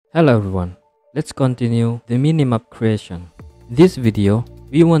Hello everyone, let's continue the minimap creation. In this video,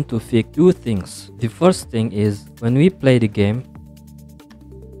 we want to fix two things. The first thing is when we play the game,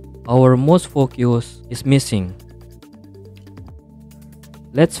 our mouse focus is missing.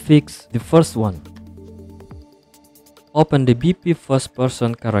 Let's fix the first one. Open the BP first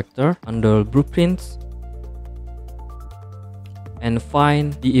person character under blueprints and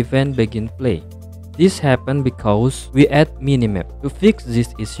find the event begin play. This happened because we add minimap. To fix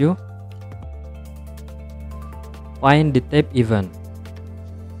this issue, find the tab event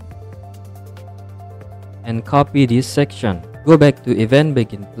and copy this section. Go back to event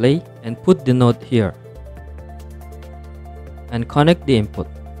begin play and put the node here and connect the input.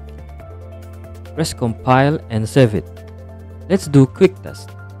 Press compile and save it. Let's do quick test.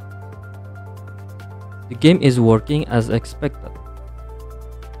 The game is working as expected.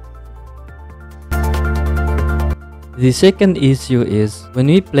 The second issue is when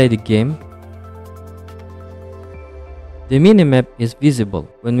we play the game, the minimap is visible.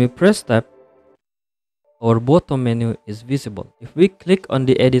 When we press tab, our bottom menu is visible. If we click on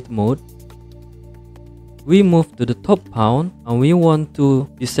the edit mode, we move to the top pawn and we want to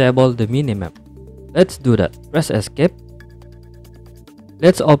disable the minimap. Let's do that. Press escape.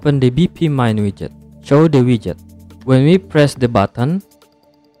 Let's open the BP mine widget. Show the widget. When we press the button,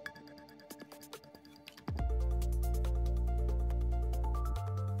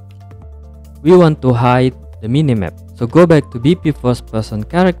 we want to hide the minimap. So go back to BP first person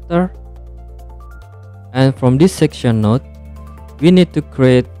character, and from this section node, we need to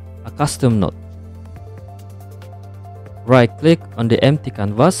create a custom node. Right click on the empty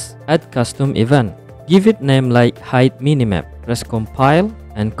canvas, add custom event. Give it name like hide minimap. Press compile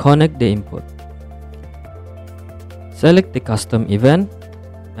and connect the input. Select the custom event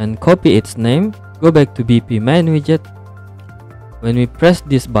and copy its name. Go back to BP main widget. When we press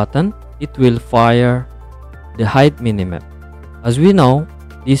this button, it will fire the hide minimap. As we know,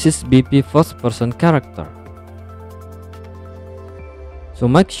 this is BP first person character. So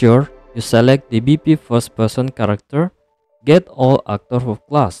make sure you select the BP first person character, get all actors of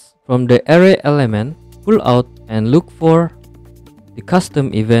class. From the array element, pull out and look for the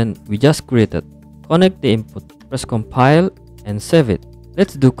custom event we just created. Connect the input, press compile and save it.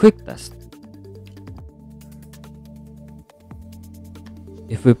 Let's do quick test.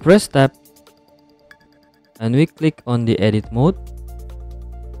 If we press tab and we click on the edit mode,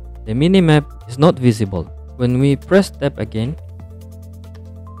 the minimap is not visible. When we press tab again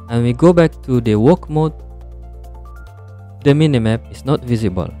and we go back to the work mode, the minimap is not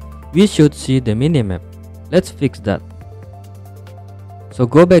visible. We should see the minimap. Let's fix that. So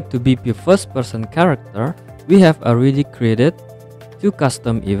go back to BP first person character. We have already created two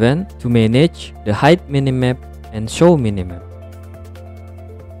custom events to manage the hide minimap and show minimap.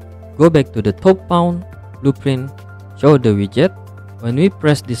 Go back to the top pawn, blueprint, show the widget. When we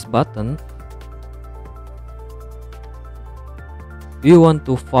press this button, we want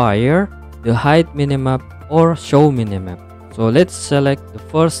to fire the hide minimap or show minimap. So let's select the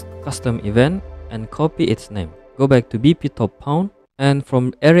first custom event and copy its name. Go back to BP top pawn and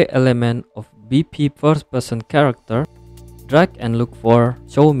from array element of BP first person character, drag and look for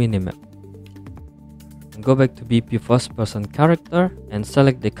show minimap. And go back to BP first person character and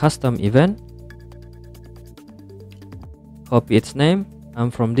select the custom event. Copy its name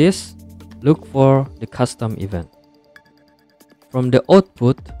and from this, look for the custom event. From the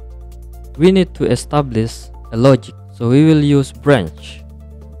output, we need to establish a logic. So we will use branch.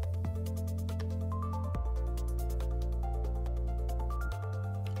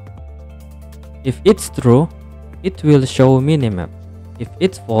 If it's true, it will show minimap. If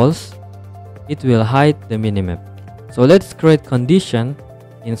it's false, it will hide the minimap. So let's create condition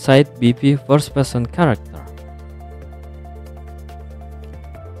inside BP first person character.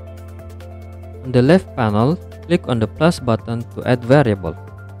 On the left panel, click on the plus button to add variable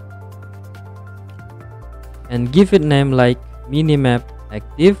and give it name like minimap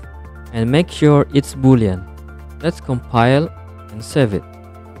active and make sure it's boolean. Let's compile and save it.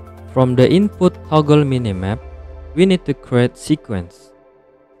 From the input toggle minimap, we need to create sequence.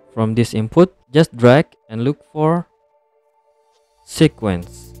 From this input, just drag and look for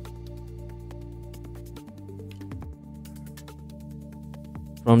sequence.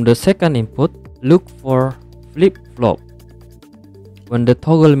 From the second input, look for flip-flop. When the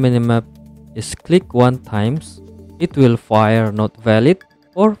toggle minimap is clicked one times, it will fire not valid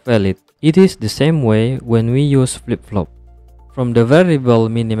or valid. It is the same way when we use flip-flop. From the variable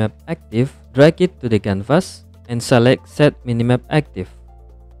minimap active, drag it to the canvas and select set minimap active.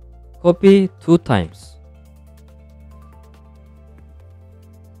 Copy 2 times.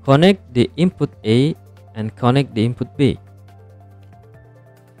 Connect the input A and connect the input B.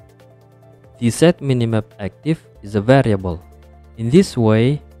 The setMinimapActive is a variable. In this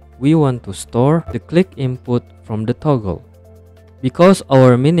way, we want to store the click input from the toggle. Because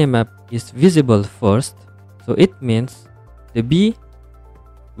our minimap is visible first, so it means the B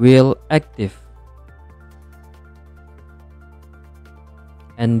will active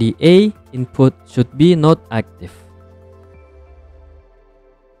and the A input should be not active.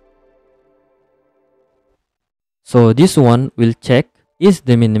 So this one will check is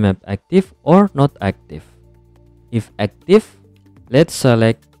the minimap active or not active. If active, let's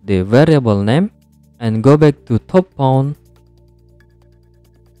select the variable name and go back to top bound,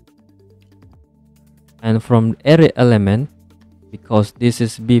 and from array element, because this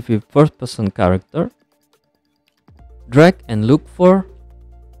is BV first person character, drag and look for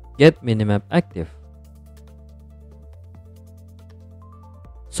get minimap active.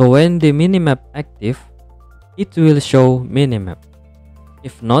 So when the minimap active, it will show minimap.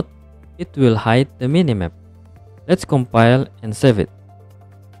 If not, it will hide the minimap. Let's compile and save it.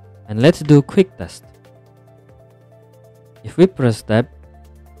 And let's do quick test. If we press tab,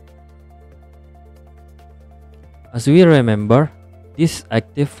 as we remember, this is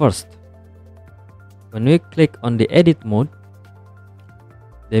active first. When we click on the edit mode,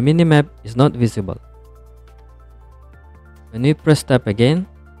 the minimap is not visible. When we press tab again,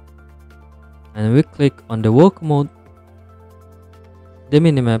 and we click on the work mode, the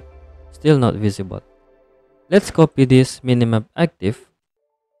minimap still not visible. Let's copy this minimap active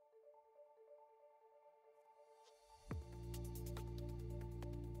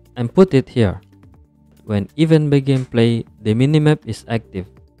and put it here. When even begin play, the minimap is active,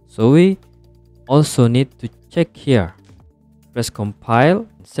 so we also need to check here. Press compile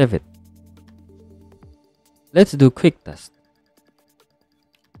and save it. Let's do quick test.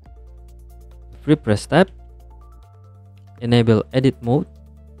 If we press tab, enable edit mode,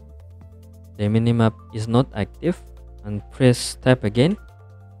 the minimap is not active, and press tab again,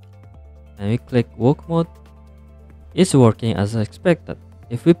 and we click work mode, it's working as expected.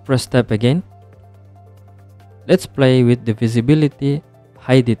 If we press tab again, let's play with the visibility,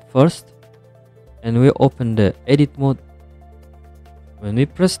 hide it first, and we open the edit mode. When we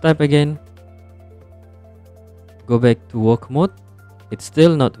press tab again, go back to work mode, it's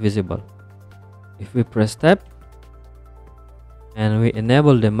still not visible. If we press tab and we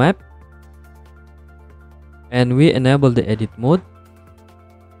enable the map and we enable the edit mode,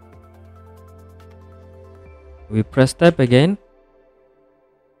 we press tab again.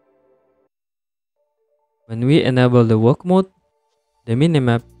 When we enable the work mode, the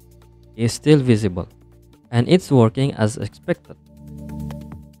minimap is still visible and it's working as expected.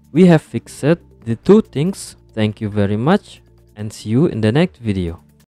 We have fixed the two things. Thank you very much and see you in the next video.